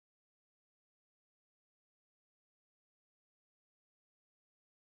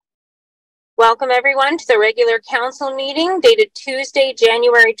Welcome everyone to the regular council meeting dated Tuesday,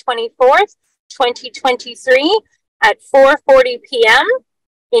 January 24th, 2023 at 4:40 p.m.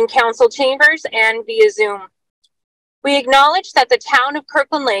 in council chambers and via Zoom. We acknowledge that the town of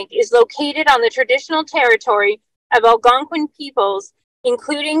Kirkland Lake is located on the traditional territory of Algonquin peoples,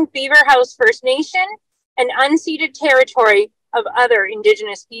 including Beaver House First Nation and unceded territory of other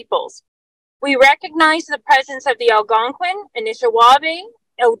Indigenous peoples. We recognize the presence of the Algonquin, Anishinaabe,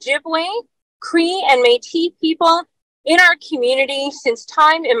 Ojibwe, Cree, and Métis people in our community since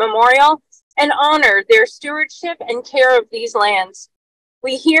time immemorial and honor their stewardship and care of these lands.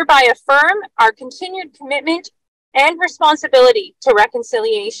 We hereby affirm our continued commitment and responsibility to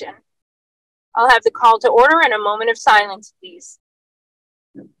reconciliation. I'll have the call to order and a moment of silence, please.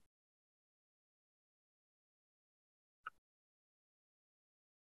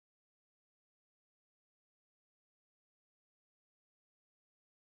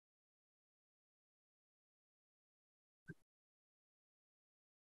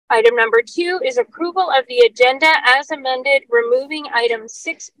 Item number 2 is approval of the agenda as amended, removing items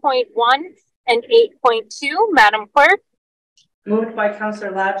 6.1 and 8.2. Madam Clerk. Moved by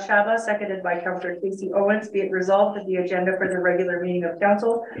Councillor Lad Shaba, seconded by Councillor Casey Owens. Be it resolved that the agenda for the regular meeting of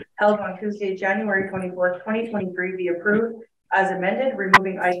council held on Tuesday, January 24th, 2023 be approved as amended,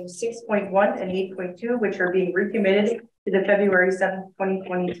 removing items 6.1 and 8.2, which are being recommitted to the February 7th,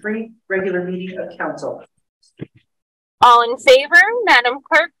 2023 regular meeting of council. All in favor? Madam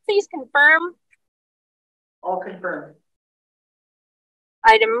Clerk, please confirm. All confirmed.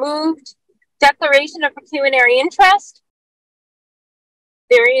 Item moved. Declaration of pecuniary interest.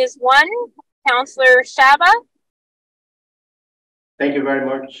 There is one. Councillor Shaba. Thank you very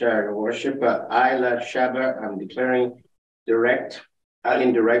much, Your Worship. I, Lad Shaba, am declaring direct and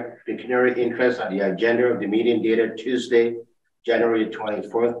indirect pecuniary interest on the agenda of the meeting dated Tuesday, January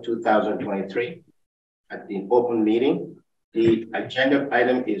 24th, 2023. At the open meeting, the agenda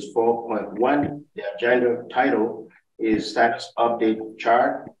item is 4.1. The agenda title is Status Update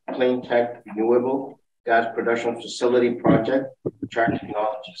Chart, Clean Tech Renewable Gas Production Facility Project, Chart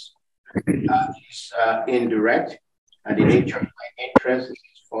Technologies. It's indirect, and the nature of my interest is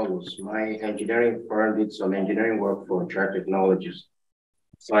as follows. My engineering firm did some engineering work for Chart Technologies,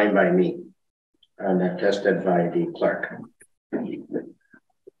 signed by me and attested by the clerk.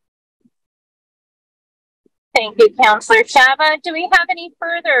 Thank you, Councillor Shaba. Do we have any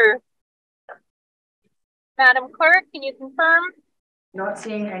further? Madam Clerk, can you confirm? Not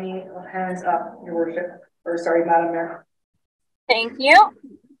seeing any hands up, Your Worship. Or sorry, Madam Mayor. Thank you.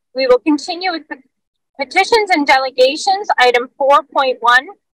 We will continue with the petitions and delegations. Item 4.1,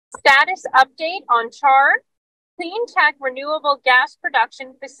 status update on CHAR, Clean Tech Renewable Gas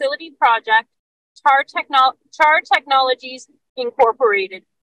Production Facility Project, CHAR Technologies Incorporated.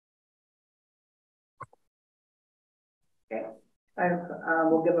 Okay,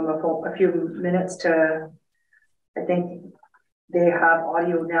 we'll give them a few minutes to, I think they have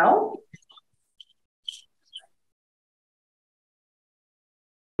audio now.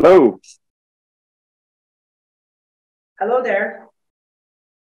 Hello. Hello there.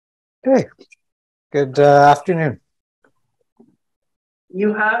 Hey, good afternoon.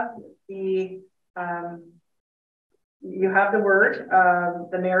 You have the word.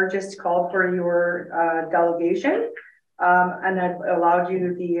 The mayor just called for your delegation. And I've allowed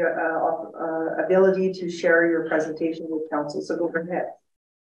you the ability to share your presentation with council. So go ahead.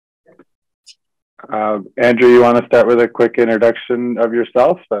 Andrew, you want to start with a quick introduction of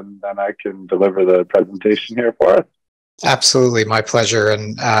yourself, and then I can deliver the presentation here for us. Absolutely, my pleasure,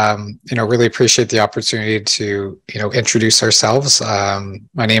 and really appreciate the opportunity to introduce ourselves.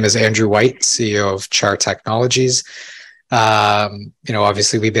 My name is Andrew White, CEO of CHAR Technologies.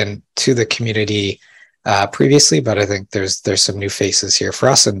 Obviously we've been to the community previously, but I think there's some new faces here for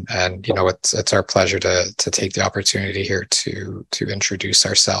us, and it's our pleasure to take the opportunity here to introduce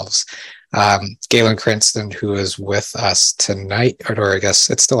ourselves. Galen Cranston, who is with us tonight, or I guess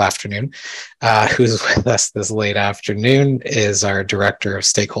it's still afternoon, who's with us this late afternoon, is our Director of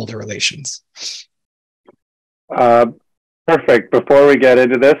Stakeholder Relations. Perfect. Before we get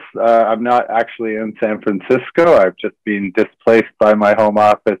into this, I'm not actually in San Francisco. I've just been displaced by my home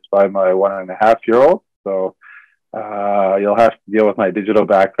office by my 1.5-year-old. So you'll have to deal with my digital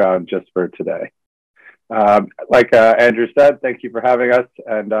background just for today. Like Andrew said, thank you for having us.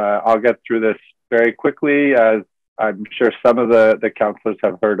 And I'll get through this very quickly, as I'm sure some of the councillors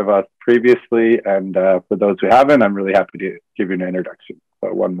have heard of us previously. And for those who haven't, I'm really happy to give you an introduction.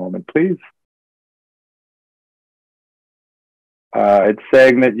 So one moment, please. It's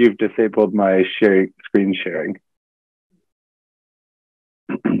saying that you've disabled my screen sharing.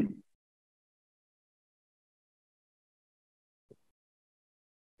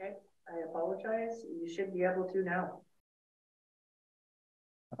 I apologize. You should be able to now.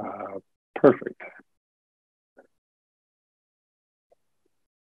 Perfect.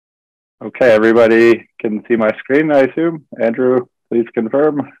 Okay, everybody can see my screen, I assume. Andrew, please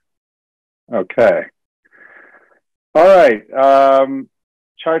confirm. Okay. All right.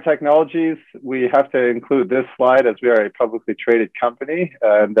 Char Technologies, we have to include this slide as we are a publicly traded company.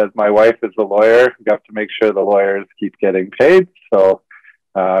 And as my wife is a lawyer, we have to make sure the lawyers keep getting paid. So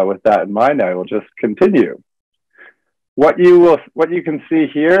with that in mind, I will just continue. What you can see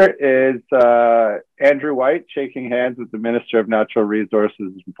here is Andrew White shaking hands with the Minister of Natural Resources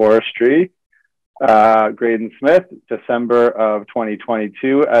and Forestry, Graydon Smith, December of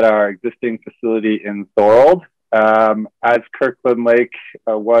 2022 at our existing facility in Thorold. As Kirkland Lake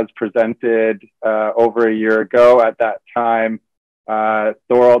was presented over a year ago, at that time,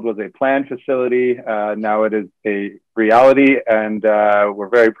 Thorold was a planned facility. Now it is a reality, and we're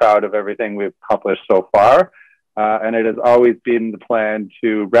very proud of everything we've accomplished so far. And it has always been the plan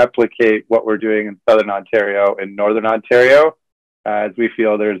to replicate what we're doing in Southern Ontario in Northern Ontario, as we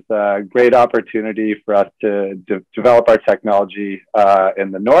feel there's a great opportunity for us to develop our technology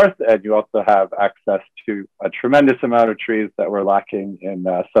in the north, and you also have access to a tremendous amount of trees that we're lacking in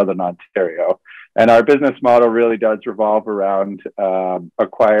Southern Ontario. And our business model really does revolve around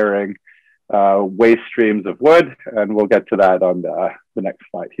acquiring waste streams of wood, and we'll get to that on the next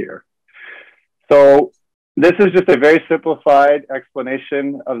slide here. So this is just a very simplified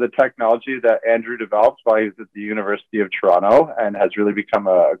explanation of the technology that Andrew developed while he was at the University of Toronto and has really become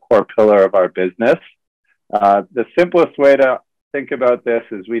a core pillar of our business. The simplest way to think about this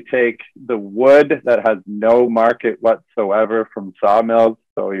is we take the wood that has no market whatsoever from sawmills,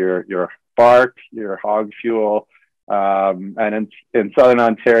 so your bark, your hog fuel, and in Southern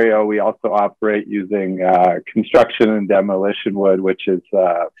Ontario, we also operate using construction and demolition wood, which is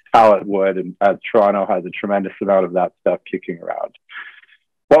pallet wood, and Toronto has a tremendous amount of that stuff kicking around.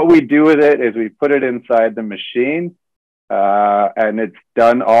 What we do with it is we put it inside the machine, and it's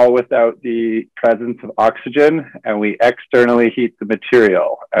done all without the presence of oxygen, and we externally heat the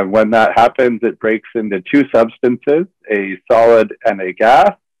material. And when that happens, it breaks into two substances, a solid and a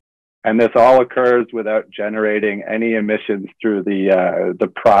gas. And this all occurs without generating any emissions through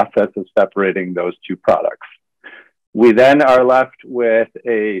the process of separating those two products. We then are left with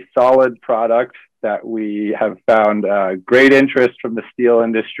a solid product that we have found great interest from the steel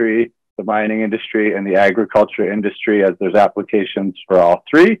industry, the mining industry, and the agriculture industry, as there's applications for all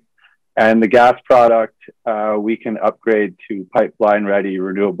three. And the gas product, we can upgrade to pipeline-ready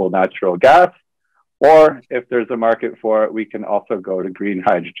renewable natural gas. Or if there's a market for it, we can also go to green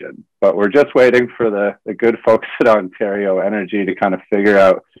hydrogen. But we're just waiting for the good folks at Ontario Energy to kind of figure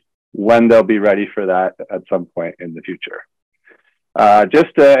out when they'll be ready for that at some point in the future.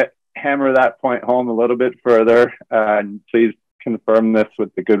 Just to hammer that point home a little bit further, and please confirm this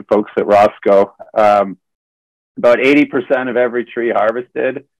with the good folks at Roscoe, about 80% of every tree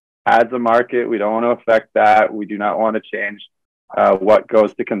harvested has a market. We don't want to affect that. We do not want to change what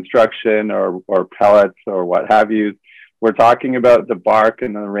goes to construction or pellets or what have you. We're talking about the bark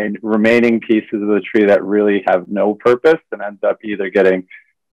and the remaining pieces of the tree that really have no purpose and ends up either getting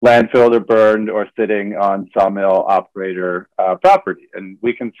landfilled or burned or sitting on sawmill operator property. And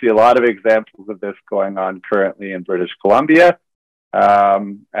we can see a lot of examples of this going on currently in British Columbia.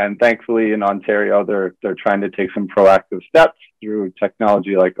 And thankfully in Ontario, they're trying to take some proactive steps through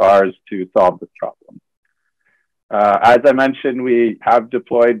technology like ours to solve this problem. As I mentioned, we have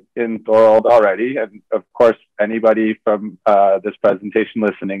deployed in Thorold already, and of course, anybody from this presentation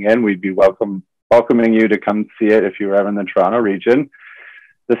listening in, we'd be welcoming you to come see it if you're ever in the Toronto region.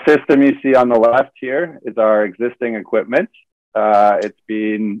 The system you see on the left here is our existing equipment. It's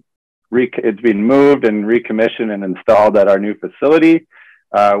been moved and recommissioned and installed at our new facility,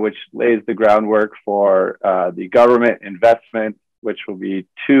 which lays the groundwork for the government investment, which will be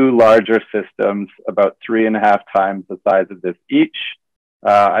two larger systems, about 3.5 times the size of this each.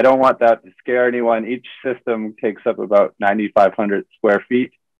 I don't want that to scare anyone. Each system takes up about 9,500 square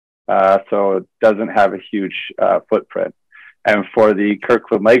feet, so it doesn't have a huge footprint. And for the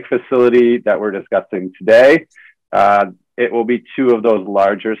Kirkland Lake facility that we're discussing today, it will be two of those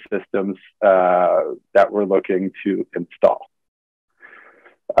larger systems that we're looking to install.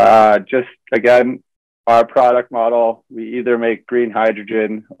 Just again, our product model, we either make green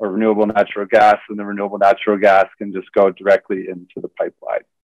hydrogen or renewable natural gas, and the renewable natural gas can just go directly into the pipeline.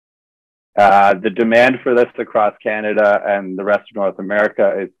 The demand for this across Canada and the rest of North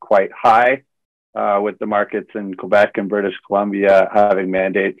America is quite high, with the markets in Quebec and British Columbia having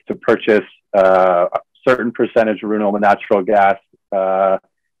mandates to purchase a certain percentage of renewable natural gas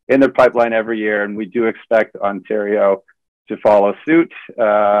in their pipeline every year, and we do expect Ontario to follow suit,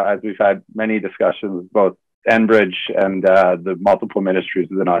 as we've had many discussions with both Enbridge and the multiple ministries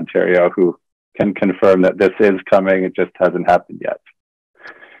within Ontario who can confirm that this is coming. It just hasn't happened yet.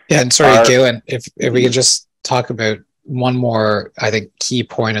 Yeah, and sorry, Galen, if we could just talk about one more, I think, key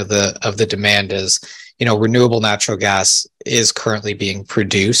point of the demand is, renewable natural gas is currently being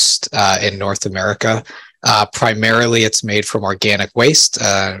produced in North America. Primarily, it's made from organic waste.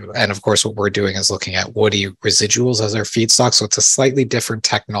 And of course, what we're doing is looking at woody residuals as our feedstock. So it's a slightly different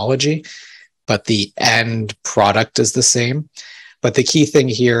technology, but the end product is the same. But the key thing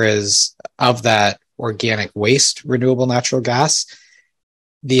here is, of that organic waste renewable natural gas,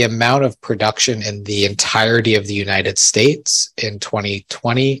 the amount of production in the entirety of the United States in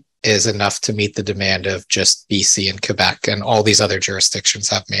 2020 is enough to meet the demand of just BC and Quebec, and all these other jurisdictions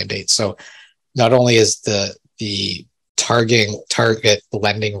have mandates. So not only is the target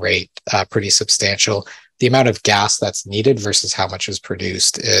blending rate pretty substantial, the amount of gas that's needed versus how much is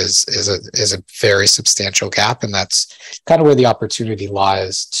produced is a very substantial gap, and that's kind of where the opportunity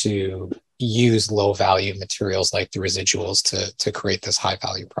lies to use low value materials like the residuals to create this high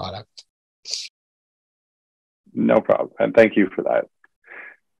value product. No problem, and thank you for that.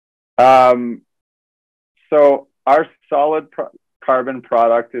 So our solid carbon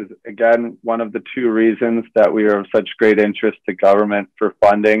product is, again, one of the two reasons that we are of such great interest to government for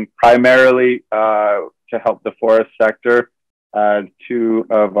funding, primarily to help the forest sector. Two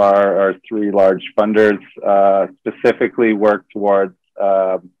of our three large funders specifically work towards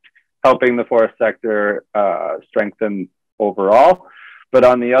helping the forest sector strengthen overall. But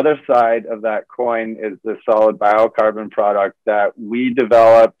on the other side of that coin is the solid biocarbon product that we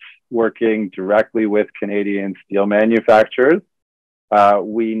developed working directly with Canadian steel manufacturers.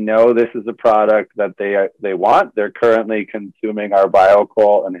 We know this is a product that they want. They're currently consuming our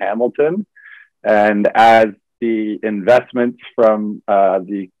biocoal in Hamilton. And as the investments from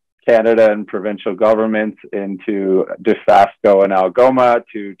the Canada and provincial governments into Dofasco and Algoma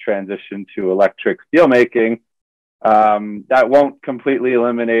to transition to electric steelmaking, that won't completely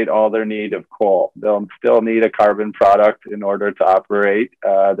eliminate all their need of coal. They'll still need a carbon product in order to operate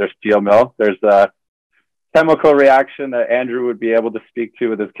their steel mill. There's a chemical reaction that Andrew would be able to speak to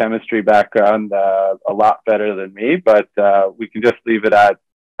with his chemistry background a lot better than me, but we can just leave it at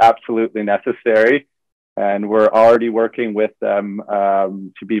absolutely necessary. And we're already working with them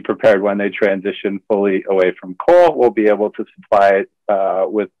to be prepared when they transition fully away from coal. We'll be able to supply it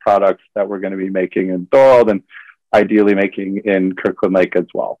with products that we're going to be making in Thorold and ideally making in Kirkland Lake as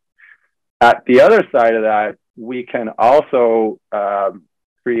well. At the other side of that, we can also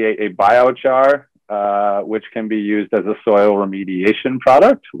create a biochar, which can be used as a soil remediation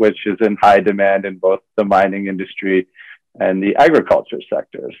product, which is in high demand in both the mining industry and the agriculture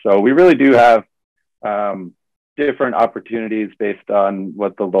sector. So we really do have different opportunities based on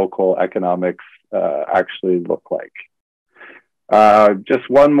what the local economics actually look like. Just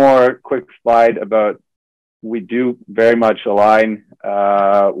one more quick slide about, we do very much align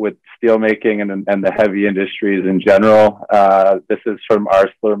with steelmaking and the heavy industries in general. This is from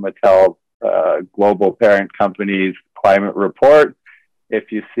ArcelorMittal global parent company's climate report.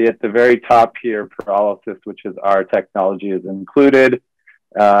 If you see at the very top here, pyrolysis, which is our technology, is included,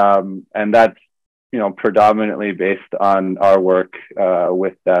 and that's predominantly based on our work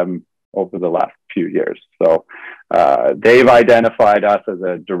with them over the last few years. So they've identified us as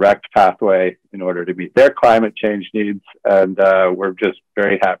a direct pathway in order to meet their climate change needs, and we're just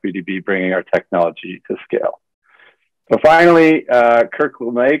very happy to be bringing our technology to scale. So finally,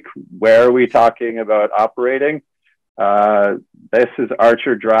 Kirkland Lake, where are we talking about operating? This is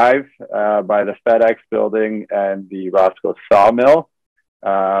Archer Drive by the FedEx building and the Roscoe Sawmill.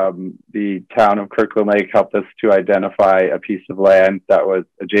 The town of Kirkland Lake helped us to identify a piece of land that was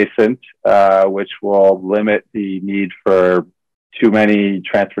adjacent, which will limit the need for too many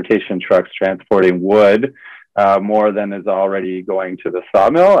transportation trucks transporting wood, more than is already going to the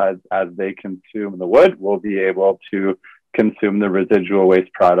sawmill. As they consume the wood, we'll be able to consume the residual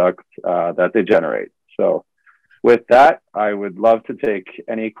waste products that they generate. So with that, I would love to take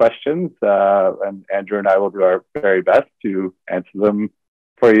any questions, and Andrew and I will do our very best to answer them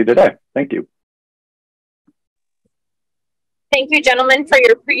for you today. Thank you. Thank you, gentlemen, for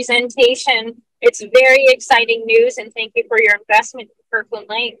your presentation. It's very exciting news, and thank you for your investment in Kirkland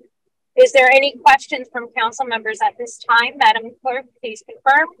Lake. Is there any questions from council members at this time? Madam Clerk, please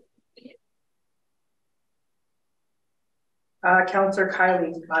confirm. Councillor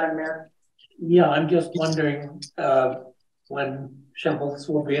Kiley, Madam Mayor. Yeah, I'm just wondering when shovels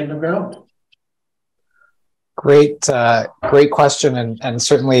will be in the ground. Great question, and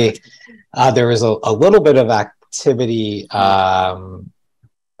certainly there was a little bit of activity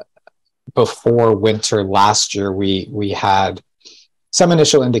before winter last year. We had some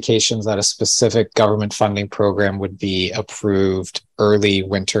initial indications that a specific government funding program would be approved early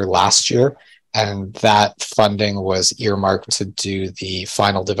winter last year, and that funding was earmarked to do the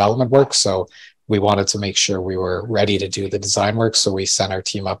final development work. So we wanted to make sure we were ready to do the design work. So we sent our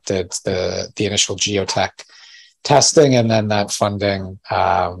team up to the initial geotech testing, and then that funding,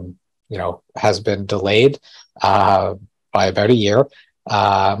 has been delayed by about a year.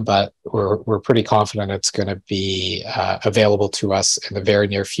 But we're pretty confident it's going to be available to us in the very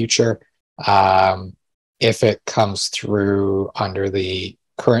near future. If it comes through under the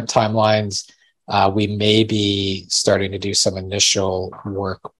current timelines, we may be starting to do some initial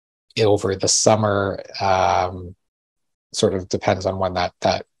work over the summer. Sort of depends on when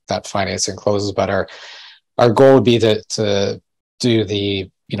that financing closes, but our goal would be to do the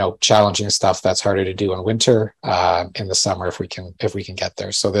challenging stuff that's harder to do in winter in the summer if we can get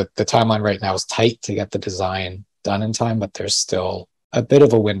there. So the timeline right now is tight to get the design done in time, but there's still a bit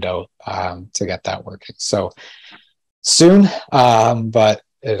of a window to get that working. So soon, but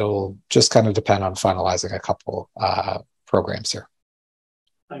it'll just kind of depend on finalizing a couple programs here.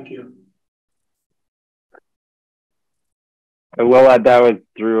 Thank you. I will add that was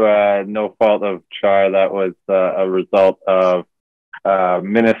through no fault of Char. That was a result of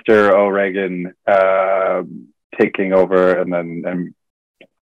Minister O'Regan taking over and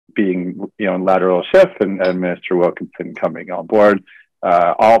being in lateral shift, and Minister Wilkinson coming on board.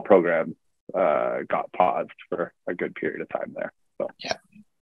 All programs got paused for a good period of time there. So yeah.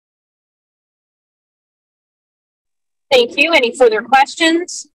 Thank you. Any further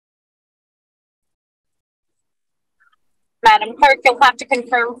questions? Madam Clerk, you'll have to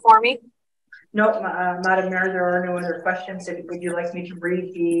confirm for me. No, Madam Mayor, there are no other questions. Would you like me to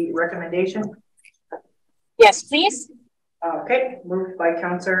read the recommendation? Yes, please. Okay, moved by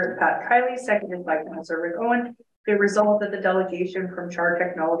Councillor Pat Kiley, seconded by Councillor Rick Owen. The result that the delegation from Char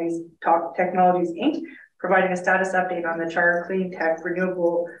Technologies Inc. providing a status update on the Char Clean Tech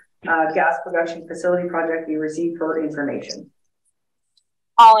Renewable Gas Production Facility project be received for information.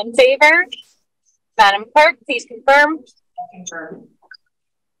 All in favor? Madam Clerk, please confirm. Confirmed.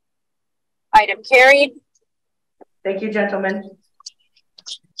 Item carried. Thank you, gentlemen.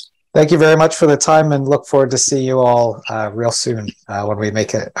 Thank you very much for the time, and look forward to see you all real soon when we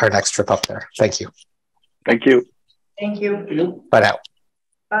make our next trip up there. Thank you. thank you. Thank you. Bye now.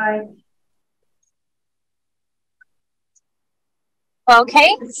 Bye.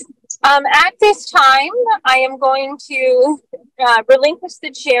 Okay. At this time, I am going to relinquish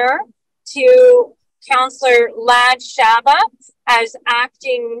the chair to Councillor Lad Shaba as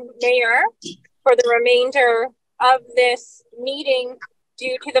acting mayor for the remainder of this meeting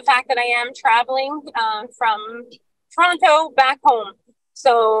due to the fact that I am traveling from Toronto back home.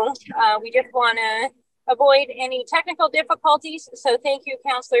 So we just want to avoid any technical difficulties. So thank you,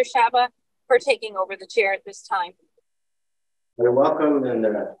 Councillor Shaba, for taking over the chair at this time. You're welcome, and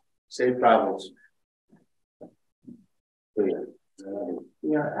safe travels. We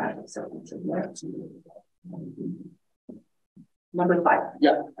are at number 5.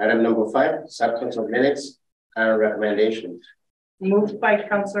 Yeah, item number 5, acceptance of minutes and recommendations. Moved by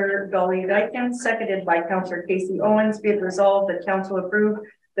Councillor Dolly Dyken, seconded by Councillor Casey Owens. Be it resolved that Council approve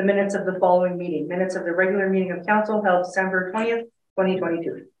the minutes of the following meeting. Minutes of the regular meeting of Council held December 20th,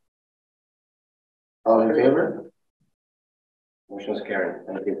 2022. All in favor? Motion is carried.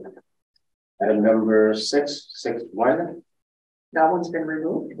 Thank you. Item number 661. That one's been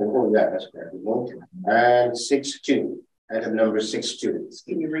removed. Oh, yeah, that's correct. And 6.2. Item number 6.2.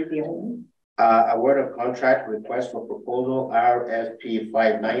 Can you read the other one? Award of contract request for proposal RFP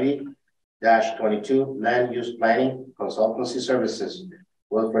 590-22 Land Use Planning Consultancy Services.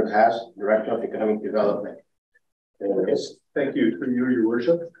 Wilfred Haas, Director of Economic Development. Yes, thank you. Through you, Your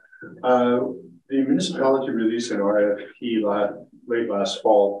Worship. The municipality released an RFP late last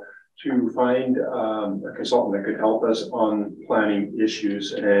fall to find a consultant that could help us on planning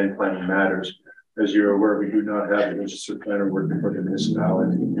issues and planning matters. As you're aware, we do not have a registered planner working for the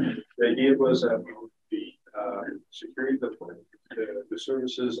municipality. The idea was that we would be securing the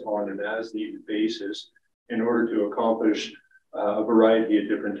services on an as-needed basis in order to accomplish a variety of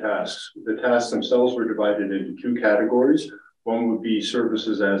different tasks. The tasks themselves were divided into 2 categories. One would be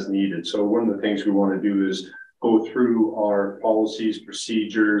services as needed. So one of the things we want to do is go through our policies,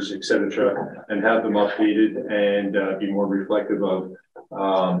 procedures, etc., and have them updated and be more reflective of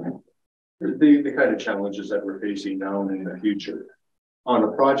the kind of challenges that we're facing now and in the future. On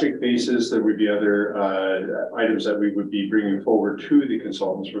a project basis, there would be other items that we would be bringing forward to the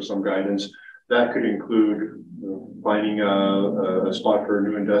consultants for some guidance. That could include finding a spot for a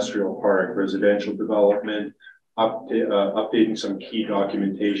new industrial park, residential development, updating some key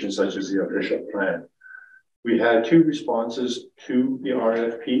documentation such as the official plan. We had 2 responses to the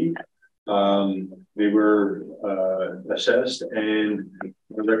RFP. They were assessed, and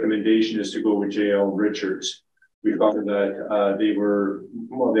the recommendation is to go with JL Richards. We found that they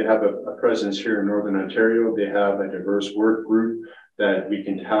have a presence here in Northern Ontario. They have a diverse work group that we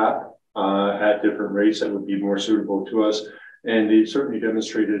can tap at different rates that would be more suitable to us. And they certainly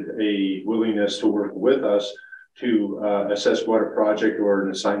demonstrated a willingness to work with us to assess what a project or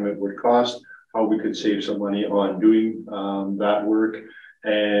an assignment would cost, how we could save some money on doing that work,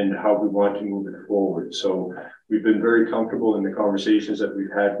 and how we want to move it forward. So we've been very comfortable in the conversations that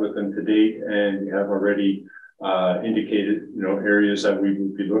we've had with them to date, and we have already indicated, areas that we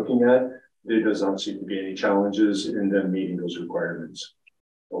would be looking at. There does not seem to be any challenges in them meeting those requirements.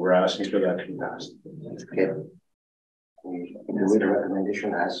 But we're asking for that to be passed. Okay. We do the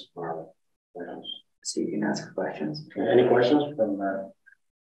recommendation as for So you can ask questions. any questions from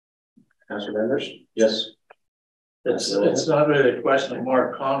council members? Yes. It's not really a question,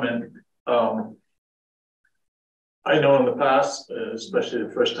 more a comment. I know in the past, especially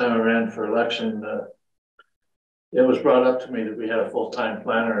the first time I ran for election, it was brought up to me that we had a full-time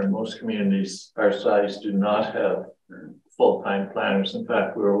planner, and most communities our size do not have full-time planners. In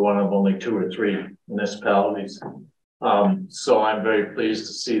fact, we were one of only 2 or 3 municipalities. So I'm very pleased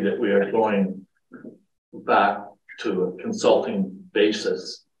to see that we are going back to a consulting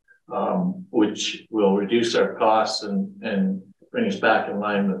basis, which will reduce our costs and bring us back in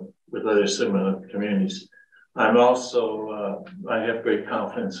line with other similar communities. I'm also, I have great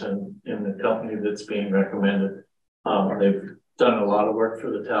confidence in the company that's being recommended. They've done a lot of work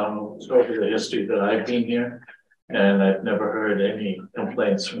for the town over the history that I've been here, and I've never heard any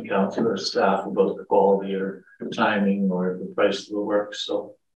complaints from council or staff about the quality or timing or the price of the work.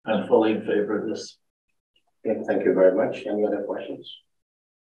 So I'm fully in favor of this. Okay, thank you very much. Any other questions?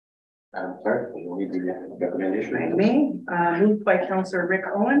 Clerk, will read the recommendation. I may. Moved by Councillor Rick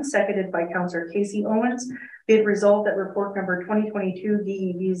Owens, seconded by Councillor Casey Owens. Be it resolved that report number 2022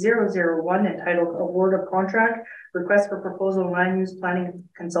 DEV 001 entitled Award of Contract Request for Proposal Land Use Planning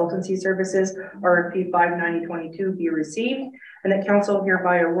Consultancy Services RFP 59022 be received, and that council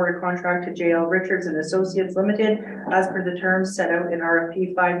hereby award a contract to JL Richards and Associates Limited as per the terms set out in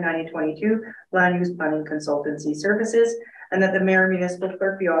RFP 59022 Land Use Planning Consultancy Services, and that the mayor and municipal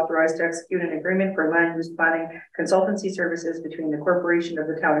clerk be authorized to execute an agreement for land use planning consultancy services between the corporation of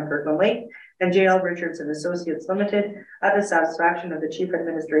the town of Kirkland Lake and JL Richards and Associates Limited at the satisfaction of the Chief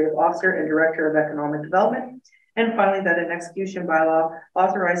Administrative Officer and Director of Economic Development. And finally, that an execution bylaw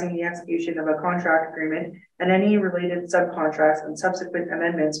authorizing the execution of a contract agreement and any related subcontracts and subsequent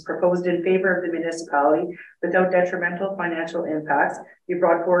amendments proposed in favor of the municipality without detrimental financial impacts be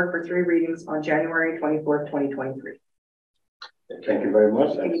brought forward for 3 readings on January 24th, 2023. Thank you very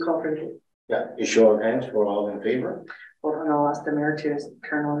much. Can you call for the a show of hands for all in favor? Hold on, I'll ask the mayor to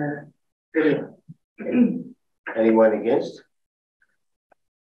turn on her video. Anyone against?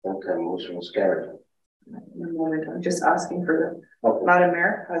 Okay, motion is carried. In a moment, I'm just asking for the Madam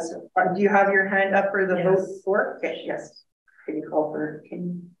Mayor. Do you have your hand up for the vote for? Okay, yes. Can you call for? Can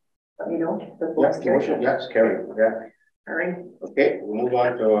you let me know? Yes, motion. Yes, carried. Yeah. All right. Okay, we'll move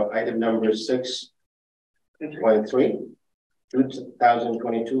on to item number 6.3.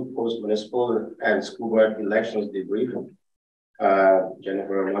 2022 post-municipal and school board elections debriefing.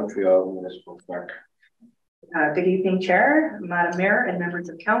 Jennifer Montreal, Municipal Clerk. Good evening, Chair, Madam Mayor, and members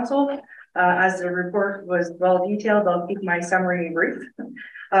of council. As the report was well detailed, I'll keep my summary brief.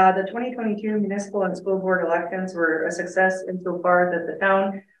 The 2022 municipal and school board elections were a success insofar that the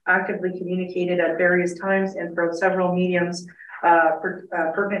town actively communicated at various times and through several mediums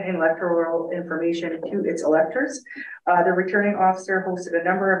pertinent electoral information to its electors. The returning officer hosted a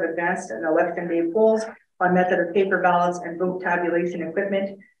number of advanced and election day polls on method of paper ballots and vote tabulation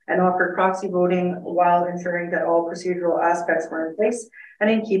equipment, and offered proxy voting while ensuring that all procedural aspects were in place and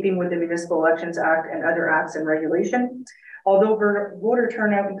in keeping with the Municipal Elections Act and other acts and regulation. Although voter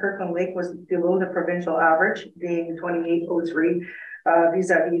turnout in Kirkland Lake was below the provincial average, being 2803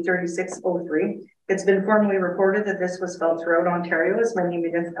 vis-a-vis 3603, it's been formally reported that this was felt throughout Ontario, as many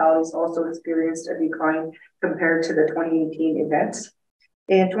municipalities also experienced a decline compared to the 2018 events.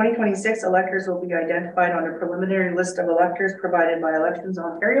 In 2026, electors will be identified on a preliminary list of electors provided by Elections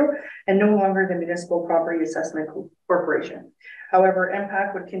Ontario and no longer the Municipal Property Assessment Corporation. However,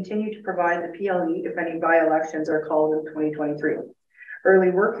 MPAC would continue to provide the PLE if any by-elections are called in 2023.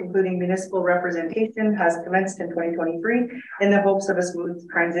 Early work, including municipal representation, has commenced in 2023 in the hopes of a smooth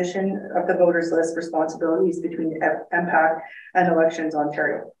transition of the voters list responsibilities between MPAC and Elections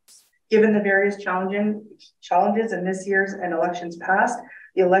Ontario. Given the various challenges in this year's and elections past,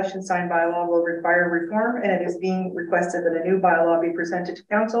 the election sign bylaw will require reform, and it is being requested that a new bylaw be presented to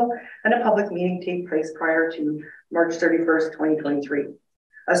council and a public meeting take place prior to March 31st, 2023.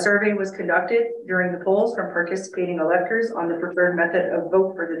 A survey was conducted during the polls from participating electors on the preferred method of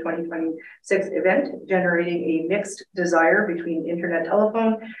vote for the 2026 event, generating a mixed desire between internet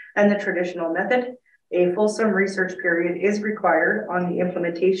telephone and the traditional method. A fulsome research period is required on the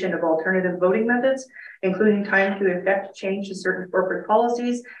implementation of alternative voting methods, including time to effect change to certain corporate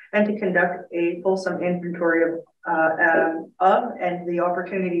policies, and to conduct a fulsome inventory of and the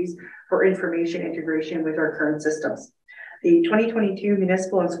opportunities for information integration with our current systems. The 2022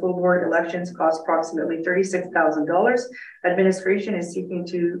 municipal and school board elections cost approximately $36,000. Administration is seeking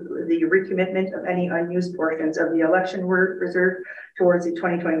the recommitment of any unused portions of the election reserve towards the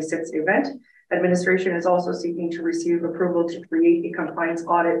 2026 event. Administration is also seeking to receive approval to create a compliance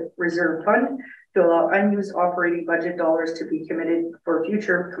audit reserve fund to allow unused operating budget dollars to be committed for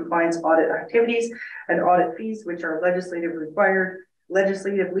future compliance audit activities and audit fees, which are legislatively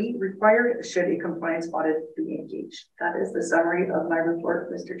required should a compliance audit be engaged. That is the summary of my report,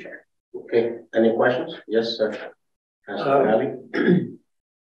 Mr. Chair. Okay, any questions? Yes, sir.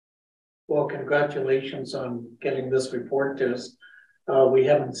 Well, congratulations on getting this report to us. We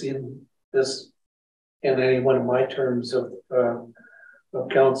haven't seen this in any one of my terms of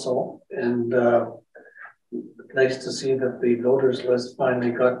council, and nice to see that the voters list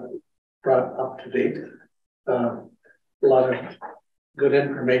finally got brought up to date. A lot of good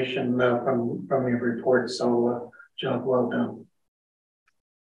information from your report, so job well done.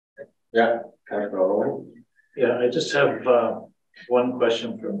 Yeah, Councilor Owen. Yeah, I just have one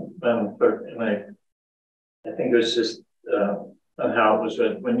question from Madam Clerk, and I think it was just on how it was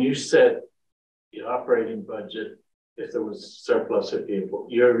read. When you said the operating budget, if there was surplus of people,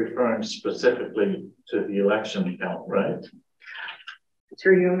 you're referring specifically to the election account, right?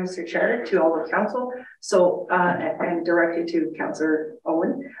 Through you, Mr. Chair, to all of council. So, and directed to Councillor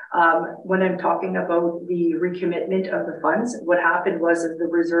Owen. When I'm talking about the recommitment of the funds, what happened was that the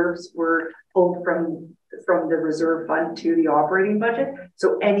reserves were pulled from the reserve fund to the operating budget.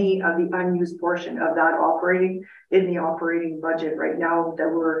 So any of the unused portion of that in the operating budget right now that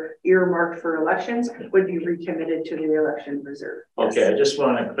were earmarked for elections would be recommitted to the election reserve. Okay, yes. I just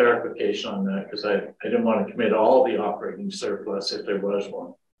want a clarification on that because I didn't want to commit all the operating surplus if there was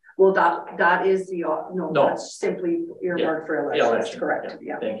one. Well, that is the no, that's simply earmarked for elections. Correct.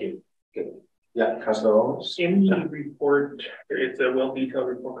 Yeah. Thank you. Okay. Yeah, Councilor Owens. In the report, it's a well-detailed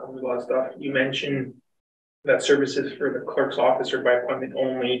report, covers a lot of stuff. You mentioned that services for the clerk's office are by appointment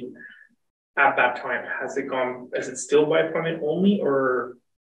only. At that time, is it still by appointment only, or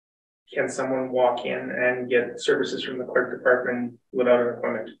can someone walk in and get services from the clerk department without an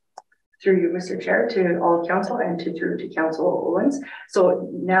appointment? Through you, Mr. Chair, to all council and through to Council Owens. So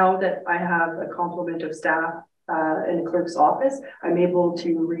now that I have a complement of staff in the clerk's office, I'm able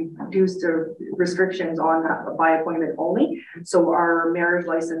to reduce the restrictions on that by appointment only. So our marriage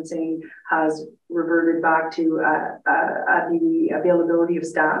licensing has reverted back to the availability of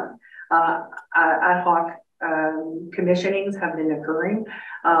staff. Ad hoc commissionings have been occurring.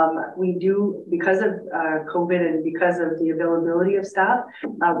 We do, because of COVID and because of the availability of staff,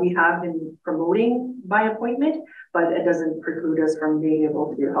 we have been promoting by appointment, but it doesn't preclude us from being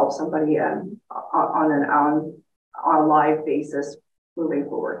able to help somebody on a live basis moving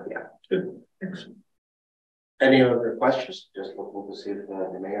forward. Yeah. Good. Thanks. Any other questions? Just looking to see if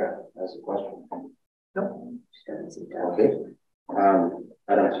the mayor has a question. No, she doesn't see that. Okay.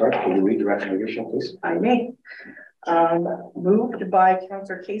 Madam Clerk, can you read the recommendation, please? I may. Moved by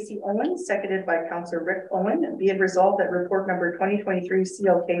Councillor Casey Owen, seconded by Councillor Rick Owen. Be it resolved that report number 2023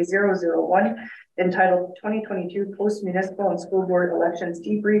 CLK 001 entitled 2022 Post Municipal and School Board Elections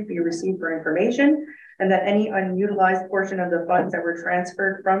Debrief be received for information, and that any unutilized portion of the funds that were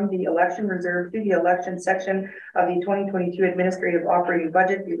transferred from the election reserve to the election section of the 2022 administrative operating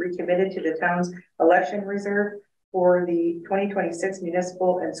budget be recommitted to the town's election reserve for the 2026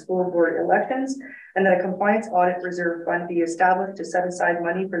 municipal and school board elections, and that a compliance audit reserve fund be established to set aside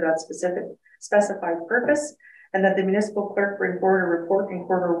money for that specified purpose, and that the municipal clerk bring forward a report in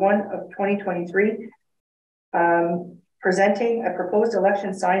Q1 of 2023 presenting a proposed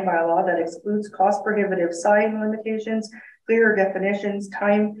election sign bylaw that excludes cost prohibitive sign limitations, clearer definitions,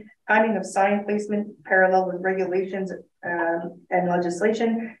 time timing of sign placement parallel with regulations and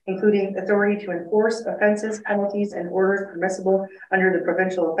legislation, including authority to enforce offenses, penalties, and orders permissible under the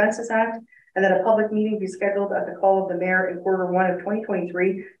Provincial Offences Act, and that a public meeting be scheduled at the call of the mayor in Q1 of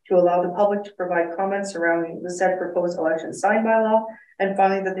 2023 to allow the public to provide comments surrounding the said proposed election sign bylaw. And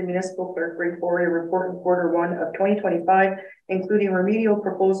finally, that the municipal clerk bring forward a report in Q1 of 2025, including remedial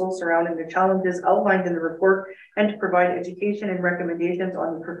proposals surrounding the challenges outlined in the report, and to provide education and recommendations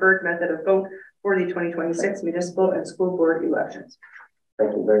on the preferred method of vote for the 2026 municipal and school board elections.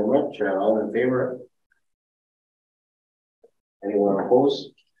 Thank you very much. All in favor? Anyone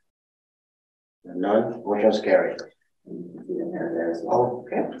opposed? None. Motion is carried. Oh,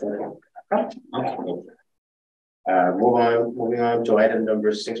 okay. Moving on to item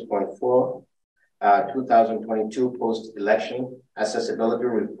number 6.4, 2022 post-election accessibility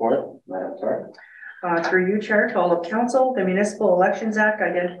report. Madam Clerk. Through you, Chair, to all of Council, the Municipal Elections Act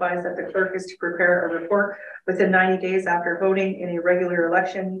identifies that the clerk is to prepare a report within 90 days after voting in a regular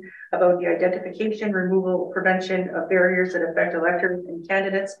election about the identification, removal, prevention of barriers that affect electors and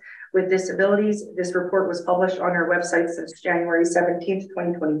candidates with disabilities. This report was published on our website since January 17th,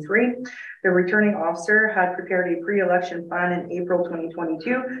 2023. The returning officer had prepared a pre-election plan in April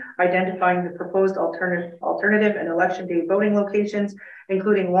 2022, identifying the proposed alternative and election day voting locations,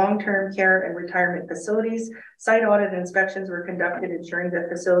 including long-term care and retirement facilities. Site audit inspections were conducted, ensuring that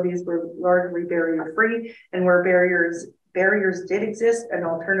facilities were largely barrier-free, and where barriers did exist, an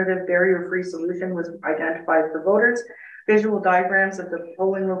alternative barrier-free solution was identified for voters. Visual diagrams of the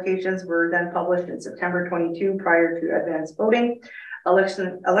polling locations were then published in September 22 prior to advanced voting.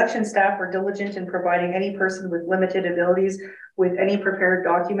 Election staff were diligent in providing any person with limited abilities with any prepared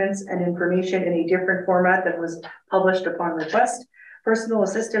documents and information in a different format that was published upon request. Personal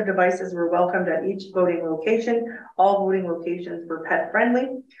assistive devices were welcomed at each voting location. All voting locations were pet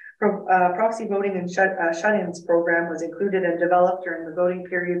friendly. Proxy voting and shut-ins program was included and developed during the voting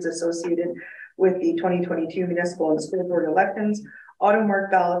periods associated with the 2022 municipal and school board elections. Auto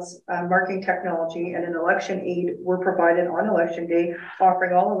mark ballots, marking technology, and an election aid were provided on election day,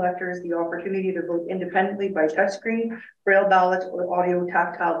 offering all electors the opportunity to vote independently by touchscreen, braille ballot, or audio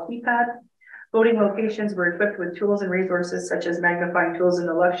tactile keypad. Voting locations were equipped with tools and resources such as magnifying tools and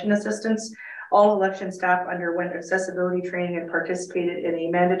election assistance. All election staff underwent accessibility training and participated in a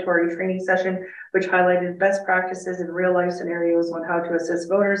mandatory training session, which highlighted best practices in real life scenarios on how to assist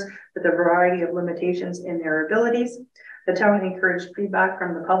voters with a variety of limitations in their abilities. The town encouraged feedback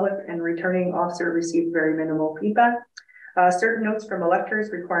from the public, and returning officer received very minimal feedback. Certain notes from electors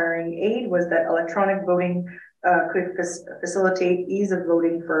requiring aid was that electronic voting could facilitate ease of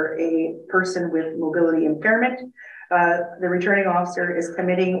voting for a person with mobility impairment. The returning officer is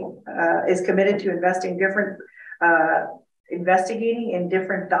committed to investigating in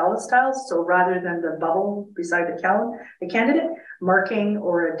different ballot styles. So rather than the bubble beside the candidate, marking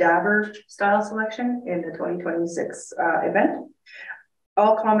or a dabber style selection in the 2026 event.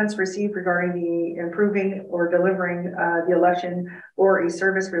 All comments received regarding the improving or delivering the election or a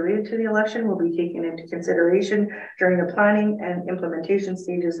service related to the election will be taken into consideration during the planning and implementation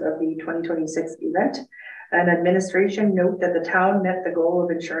stages of the 2026 event. And administration note that the town met the goal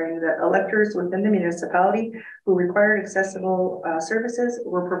of ensuring that electors within the municipality who required accessible services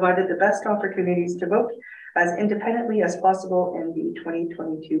were provided the best opportunities to vote as independently as possible in the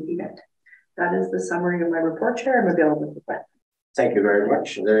 2022 event. That is the summary of my report, Chair. I'm available for questions. Thank you very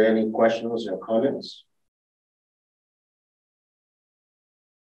much. Are there any questions or comments?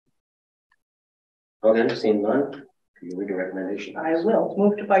 Okay, seeing none. Can you read the recommendation? I will.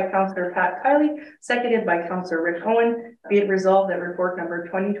 Moved by Councillor Pat Kiley, seconded by Councillor Rick Owen. Be it resolved that report number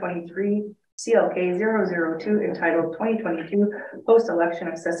 2023 CLK 002 entitled 2022 Post-Election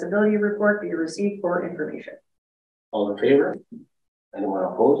Accessibility Report be received for information. All in favor? Anyone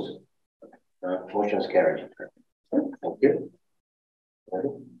opposed? Motion is carried. Thank you.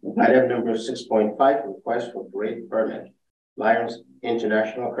 Item number 6.5, request for parade permit. Lions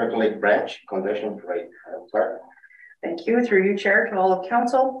International Kirkland Lake Branch Convention Parade. Thank you. Through you, Chair, to all of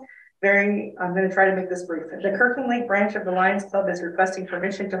Council. I'm going to try to make this brief. The Kirkland Lake branch of the Lions Club is requesting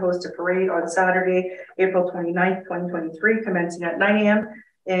permission to host a parade on Saturday, April 29th, 2023, commencing at 9 a.m.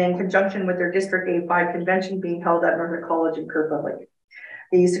 in conjunction with their District A5 convention being held at Northern College in Kirkland Lake.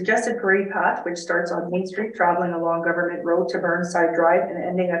 The suggested parade path, which starts on Main Street, traveling along Government Road to Burnside Drive and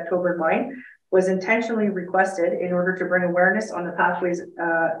ending at Tober Mine, was intentionally requested in order to bring awareness on the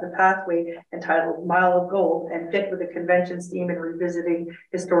pathway entitled Mile of Gold and fit with the convention's theme in revisiting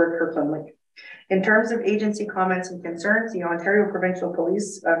historic Kirkland Lake. In terms of agency comments and concerns, the Ontario Provincial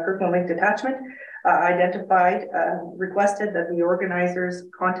Police Kirkland Lake Detachment requested that the organizers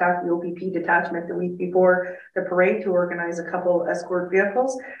contact the OPP detachment the week before the parade to organize a couple escort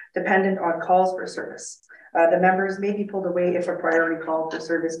vehicles dependent on calls for service. The members may be pulled away if a priority call for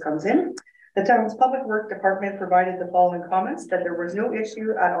service comes in. The town's public work department provided the following comments: that there was no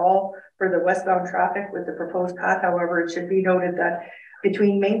issue at all for the westbound traffic with the proposed path. However, it should be noted that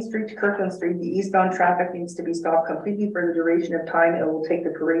between Main Street to Kirkland Street, the eastbound traffic needs to be stopped completely for the duration of time it will take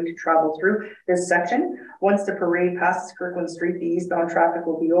the parade to travel through this section. Once the parade passes Kirkland Street, the eastbound traffic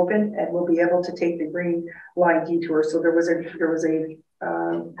will be open and will be able to take the green line detour. So there was a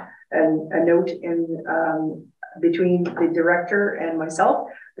note in between the director and myself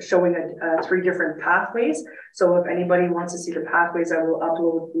showing 3 different pathways. So if anybody wants to see the pathways, I will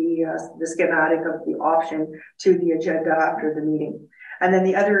upload the schematic of the option to the agenda after the meeting. And then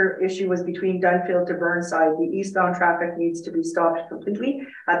the other issue was between Dunfield to Burnside. The eastbound traffic needs to be stopped completely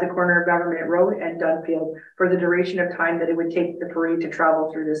at the corner of Government Road and Dunfield for the duration of time that it would take the parade to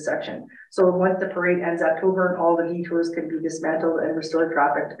travel through this section. So once the parade ends October, all the detours can be dismantled and restore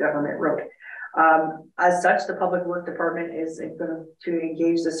traffic to Government Road. As such, the public work department is going to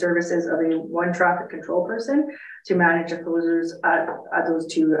engage the services of one traffic control person to manage the closures at those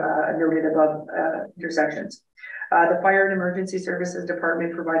 2 noted above intersections. The fire and emergency services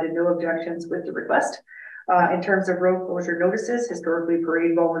department provided no objections with the request. In terms of road closure notices, historically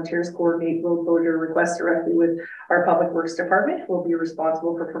parade volunteers coordinate road closure requests directly with our public works department, who will be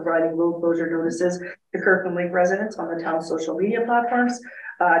responsible for providing road closure notices to Kirkland Lake residents on the town's social media platforms.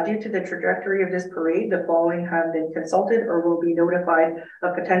 Due to the trajectory of this parade, the following have been consulted or will be notified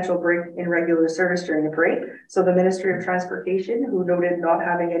of potential break in regular service during the parade. So the Ministry of Transportation, who noted not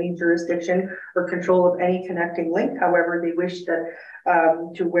having any jurisdiction or control of any connecting link. However, they wish that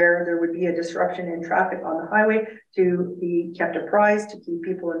to where there would be a disruption in traffic on the highway to be kept apprised, to keep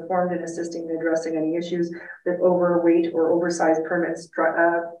people informed and assisting in addressing any issues with overweight or oversized permits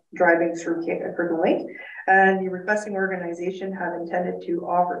driving through Kirkland Lake. And the requesting organization have intended to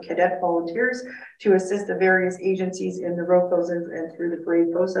offer cadet volunteers to assist the various agencies in the road closures and through the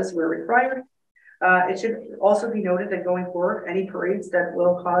parade process where required. It should also be noted that going forward, any parades that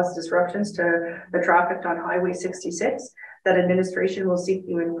will cause disruptions to the traffic on Highway 66, that administration will seek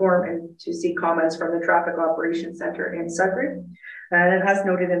to inform and to seek comments from the Traffic Operations Center in Sudbury. And as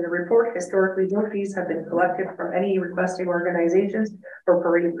noted in the report, historically no fees have been collected from any requesting organizations for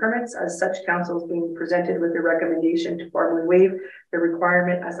parade permits. As such, council is being presented with the recommendation to formally waive the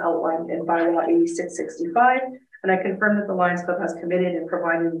requirement as outlined in bylaw 8665. And I confirm that the Lions Club has committed and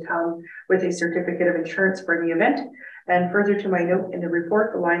provided the town with a certificate of insurance for the event. And further to my note in the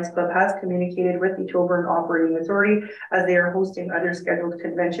report, the Lions Club has communicated with the Tobern Operating Authority as they are hosting other scheduled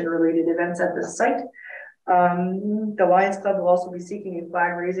convention-related events at this site. The Lions Club will also be seeking a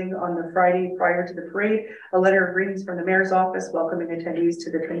flag raising on the Friday prior to the parade, a letter of greetings from the mayor's office welcoming attendees to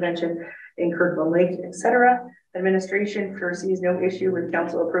the convention in Kirkland Lake, etc. Administration foresees no issue with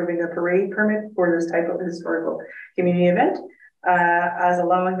council approving a parade permit for this type of historical community event, as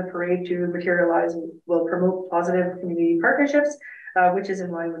allowing the parade to materialize will promote positive community partnerships, which is in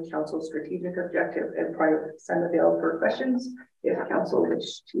line with council's strategic objective and priorities. I'm available for questions if council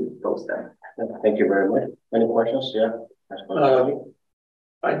wish to post them. Thank you very much. Any questions? Yeah.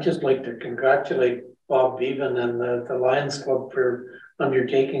 I'd just like to congratulate Bob Bevan and the Lions Club for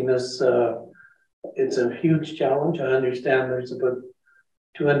undertaking this. It's a huge challenge. I understand there's about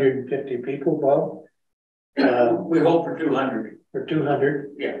 250 people, Bob. We hope for 200. For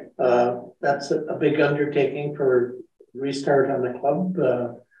 200. Yeah. That's a big undertaking for restart on the club.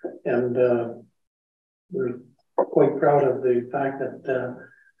 And we're quite proud of the fact that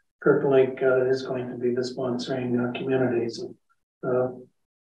Kirkland Lake is going to be the sponsoring community. So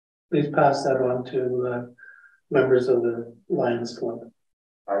please pass that on to members of the Lions Club.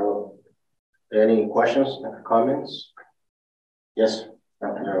 I will. Any questions, comments? Yes.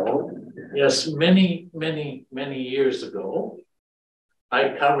 Yes, many years ago,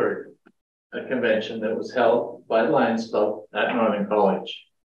 I covered a convention that was held by the Lions Club at Northern College.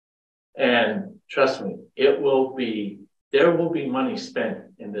 And trust me, there will be money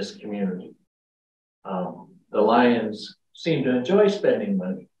spent in this community. The Lions seem to enjoy spending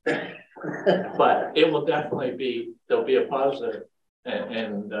money, but it will definitely there'll be a positive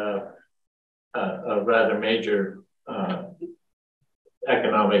and a rather major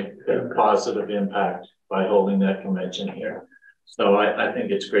economic positive impact by holding that convention here. So I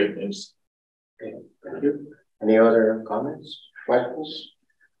think it's great news. Okay, thank you. Any other comments, questions?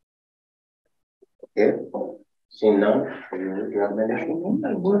 Okay, seeing none, recommendation.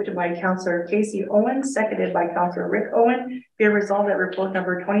 Moved by Councillor Casey Owen, seconded by Councillor Rick Owen, Be it resolved that report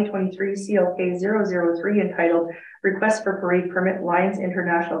number 2023 CLK 003 entitled Request for Parade Permit Lions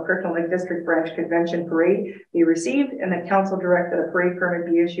International Kirkland Lake District Branch Convention Parade be received, and the council direct that a parade permit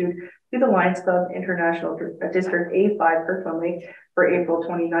be issued to the Lions Club International District A5 Kirkland Lake for April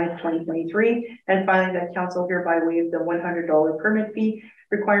 29th, 2023. And finally, that council hereby waive the $100 permit fee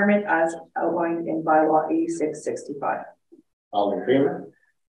requirement as outlined in bylaw 8665. All in favor?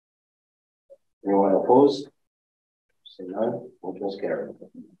 Anyone opposed? Say none. Motion is carried.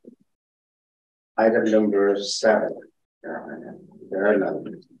 Item number 7. There are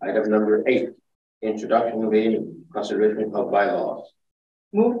none. Item number 8. Introduction, reading, consideration of bylaws.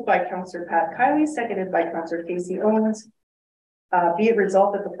 Moved by Councillor Pat Kiley, seconded by Councillor Casey Owens. Be it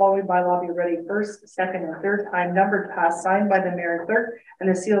resolved that the following bylaw be read first, second, and third time numbered, passed, signed by the mayor and clerk, and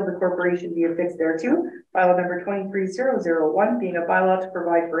the seal of the corporation be affixed thereto. Bylaw number 23001 being a bylaw to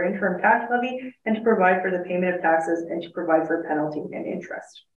provide for interim tax levy and to provide for the payment of taxes and to provide for penalty and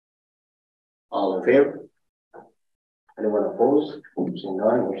interest. All in favor? Anyone opposed? Seeing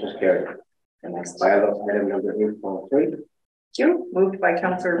none, motion is carried. The next bylaw item number 8.3. Moved by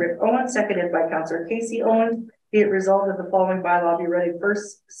Councillor Rick Owens, seconded by Councillor Casey Owens. Be it resolved that the following bylaw be read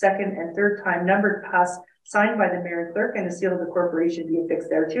first, second, and third time numbered, passed, signed by the mayor and clerk, and the seal of the corporation be affixed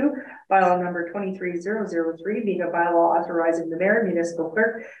thereto. Bylaw number 23003 being a bylaw authorizing the mayor and municipal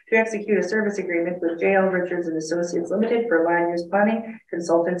clerk to execute a service agreement with JL Richards and Associates Limited for land use planning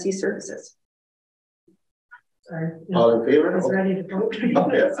consultancy services. Sorry. All in favor? I was ready to vote. Oh,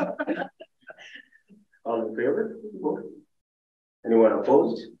 yes. All in favor? Anyone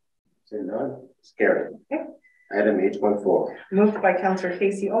opposed? Say none. It's carried. Okay. Item 8.4. Moved by Councillor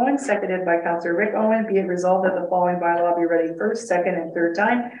Casey Owens, seconded by Councillor Rick Owen. Be it resolved that the following bylaw be read first, second, and third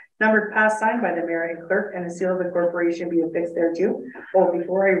time, numbered, passed, signed by the mayor and clerk, and the seal of the corporation be affixed thereto. Well,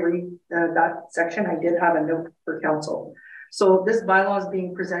 before I read that section, I did have a note for council. So this bylaw is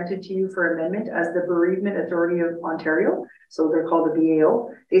being presented to you for amendment as the Bereavement Authority of Ontario. So they're called the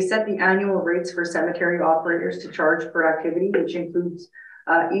BAO. They set the annual rates for cemetery operators to charge per activity, which includes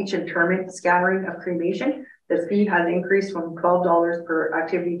each interment scattering of cremation. The fee has increased from $12 per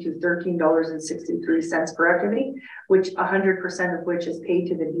activity to $13.63 per activity, which 100% of which is paid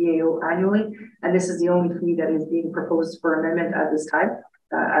to the BAO annually. And this is the only fee that is being proposed for amendment at this time,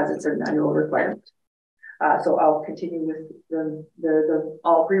 as it's an annual requirement. So I'll continue with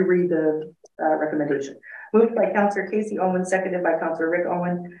I'll reread the recommendation. Moved by Councillor Casey Owen, seconded by Councillor Rick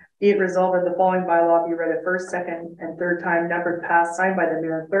Owen. Be it resolved that the following bylaw be read first, second, and third time, numbered, passed, signed by the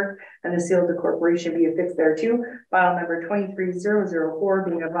mayor and clerk, and the seal of the corporation be affixed thereto. Bylaw number 23004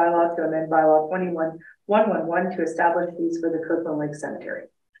 being a bylaw to amend bylaw 21111 to establish fees for the Kirkland Lake Cemetery.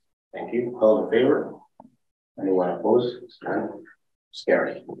 Thank you. All in favor? Anyone opposed? None.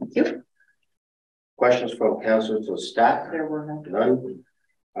 Scary. Thank you. Questions from council to staff? There were none.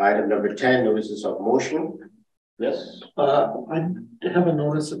 Item number 10, notices of motion. Yes. I have a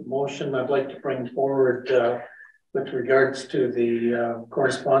notice of motion I'd like to bring forward with regards to the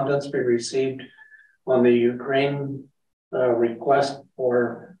correspondence we received on the Ukraine request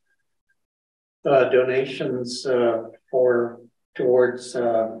for donations towards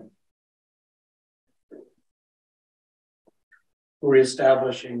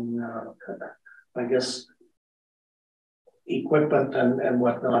reestablishing, I guess, equipment and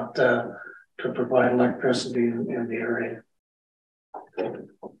whatnot to provide electricity in the area.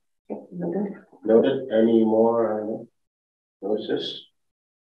 Noted. Any more notices?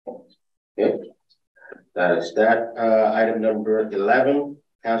 Okay. That is that. Item number 11,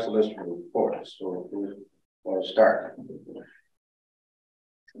 councilors report. So who want to start?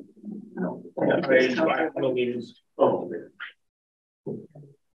 No. Oh,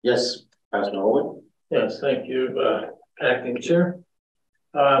 yes, Councilor Owen. Yes, thank you, Acting Chair.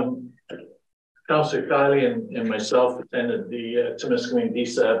 Councillor Kiley and myself attended the Timiskaming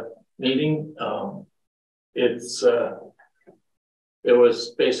DSAP meeting. It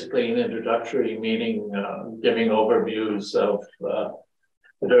was basically an introductory meeting, giving overviews of the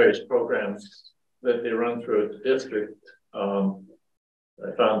various programs that they run through the district.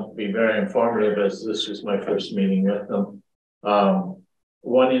 I found it to be very informative, as this was my first meeting with them.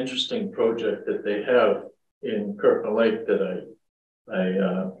 One interesting project that they have in Kirkland Lake that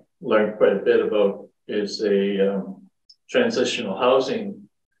I learned quite a bit about is a transitional housing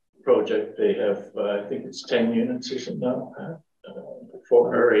project. They have, I think it's 10 units, isn't it now?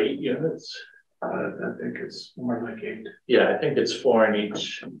 4 or 8 units. I think it's more like 8. Yeah, I think it's 4 in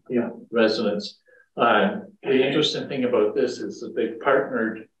each residence. The interesting thing about this is that they've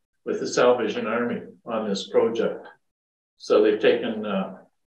partnered with the Salvation Army on this project. So they've taken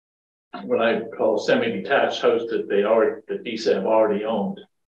what I call a semi-detached house that that DSAB already owned,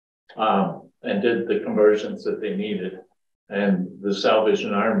 and did the conversions that they needed. And the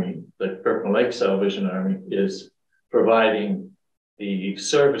Salvation Army, the Kirkland Lake Salvation Army, is providing the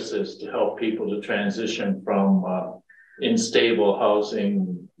services to help people to transition from unstable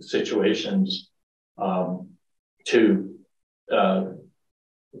housing situations to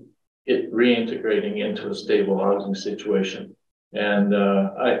it reintegrating into a stable housing situation. And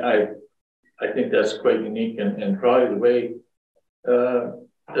I think that's quite unique and probably the way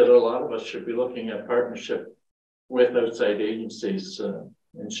that a lot of us should be looking at partnership with outside agencies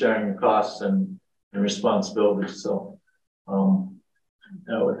and sharing the costs and responsibilities. So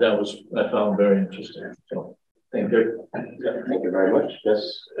that was, I found very interesting. So thank you. Yeah, thank you very much.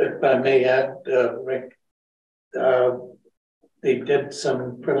 Yes. If I may add, Rick, they did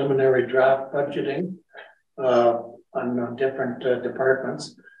some preliminary draft budgeting on different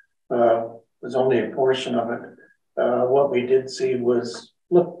departments. Was only a portion of it. What we did see was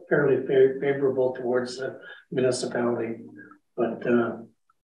look fairly favorable towards the municipality, but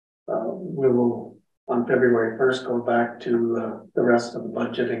we will on February 1st go back to the rest of the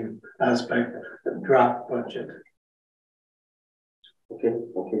budgeting aspect, the draft budget. Okay,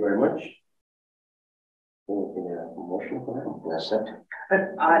 thank you very much. Motion for that? That's it.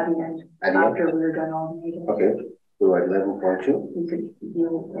 At the end, after we're done all the meeting. Okay, so at 11.2. You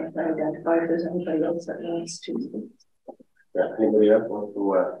could identify if there's anybody else that wants to speak. Yeah, anybody else want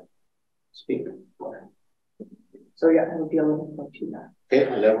to speak? So yeah, it would be 11.2 now. Okay,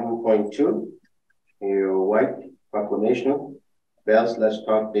 11.2. Your white proclamation. Bells Let's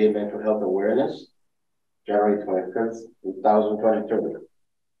Talk Day Mental Health Awareness. January 25th, 2023.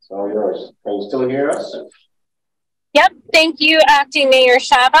 So yours. Can you still hear us? Yep. Thank you, Acting Mayor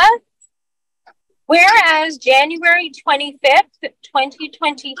Shaba. Whereas January 25th,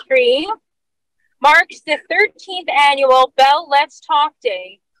 2023 marks the 13th annual Bell Let's Talk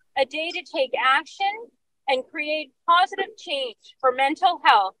Day, a day to take action and create positive change for mental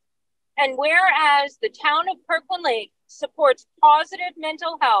health. And whereas the town of Kirkland Lake supports positive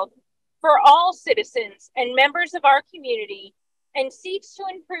mental health for all citizens and members of our community and seeks to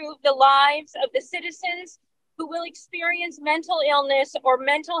improve the lives of the citizens who will experience mental illness or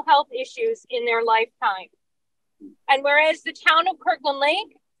mental health issues in their lifetime. And whereas the town of Kirkland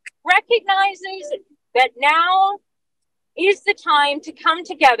Lake recognizes that now is the time to come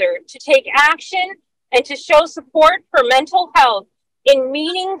together to take action and to show support for mental health in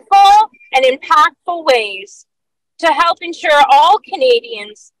meaningful and impactful ways to help ensure all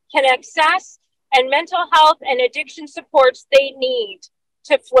Canadians can access and mental health and addiction supports they need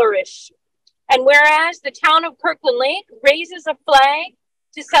to flourish. And whereas the town of Kirkland Lake raises a flag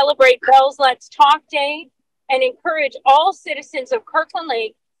to celebrate Bells Let's Talk Day and encourage all citizens of Kirkland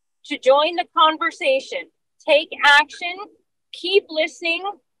Lake to join the conversation, take action, keep listening,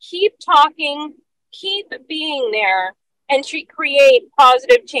 keep talking, keep being there, and to create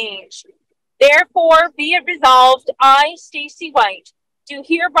positive change. Therefore, be it resolved, I, Stacey White, do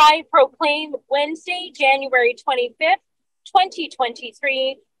hereby proclaim Wednesday, January 25th,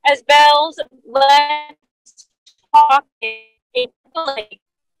 2023, as Bells Let's Talk Day in Kirkland Lake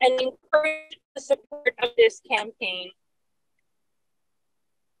and encourage the support of this campaign.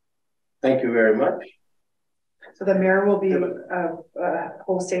 Thank you very much. So the mayor will be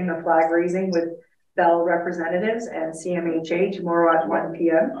hosting the flag raising with Bell representatives and CMHA tomorrow at 1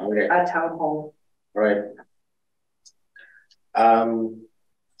 p.m. At Town Hall. All right.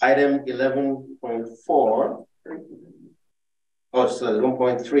 Item 11.4. Oh, so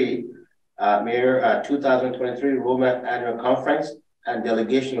 1.3. Mayor 2023 Roma Annual Conference and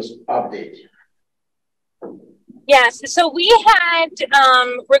Delegations Update. Yes, so we had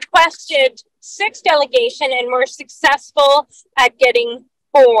requested 6 delegation and we're successful at getting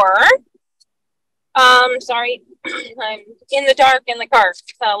 4. Sorry, I'm in the dark in the car,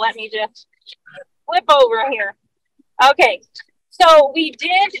 so let me just flip over here. Okay, so we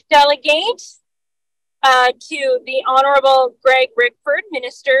did delegate to the Honorable Greg Rickford,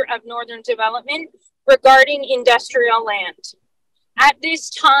 Minister of Northern Development, regarding industrial land. At this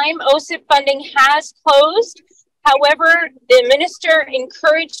time, OSIP funding has closed. However, the minister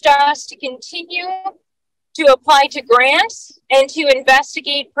encouraged us to continue to apply to grants and to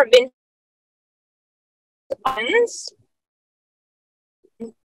investigate provincial funds.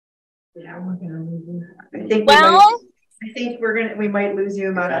 Yeah, we're gonna lose you. I think we might lose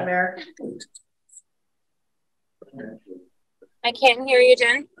you, Madam Mayor. I can't hear you,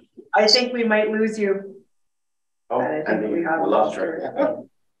 Jen. I think we might lose you. Oh, I think we have lost her.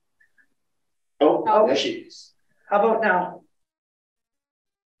 Oh, there she is. How about now?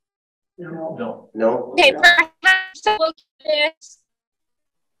 No. No. No? Okay, perhaps to look at this.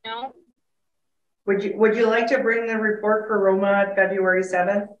 No. Would you like to bring the report for Roma February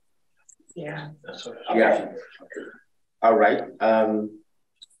 7th? Yeah. That's what Yeah. All right. Can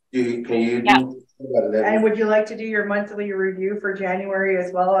you do? And would you like to do your monthly review for January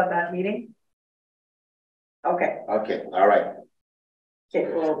as well at that meeting? Okay. Okay. All right. Okay,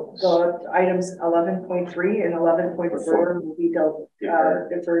 well, the items 11.3 and 11.4 will be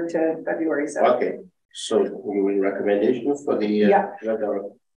deferred to February 7th. Okay. So we recommendation for the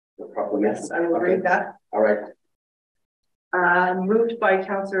the proclamation. Yes, I will read that. All right. Moved by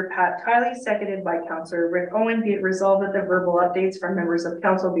Councillor Pat Kiley, seconded by Councillor Rick Owen. Be it resolved that the verbal updates from members of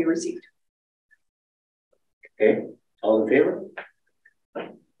council be received. Okay. All in favor?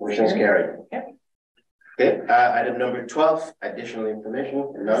 Motion is carried. Okay. Okay. Item number 12. Additional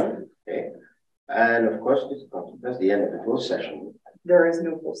information. None. Okay. And of course, that's the end of the closed session. There is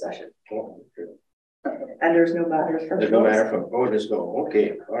no full session. Okay. And there's no matters from. There's no matter from. Oh, there's no.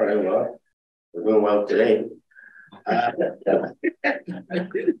 Okay. All right. Well, we're doing well today.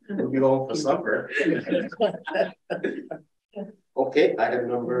 We'll be going for supper. Okay, item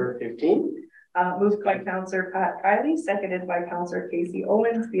number 15. Moved by Councillor Pat Kiley, seconded by Councillor Casey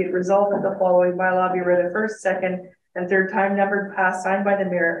Owens. Be it resolved that the following bylaw be read a first, second, and third time numbered, passed, signed by the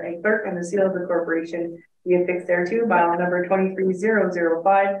mayor and clerk, and the seal of the corporation be affixed thereto. Bylaw number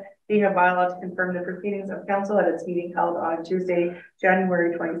 23005, being a bylaw to confirm the proceedings of council at its meeting held on Tuesday,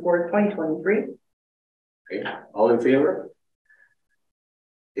 January 24th, 2023. Okay, all in favor?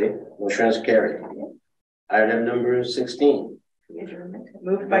 Okay, motion is carried. Item number 16.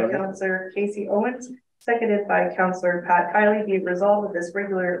 Moved by Councillor Casey Owens, seconded by Councillor Pat Kiley. Be it resolved that this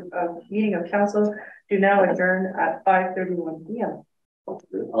regular meeting of council do now adjourn at 5:31 p.m.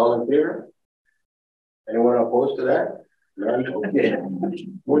 All in favor? Anyone opposed to that? None. Okay.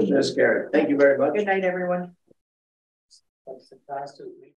 Motion is carried. Thank you very much. Good night, everyone. That's the fastest.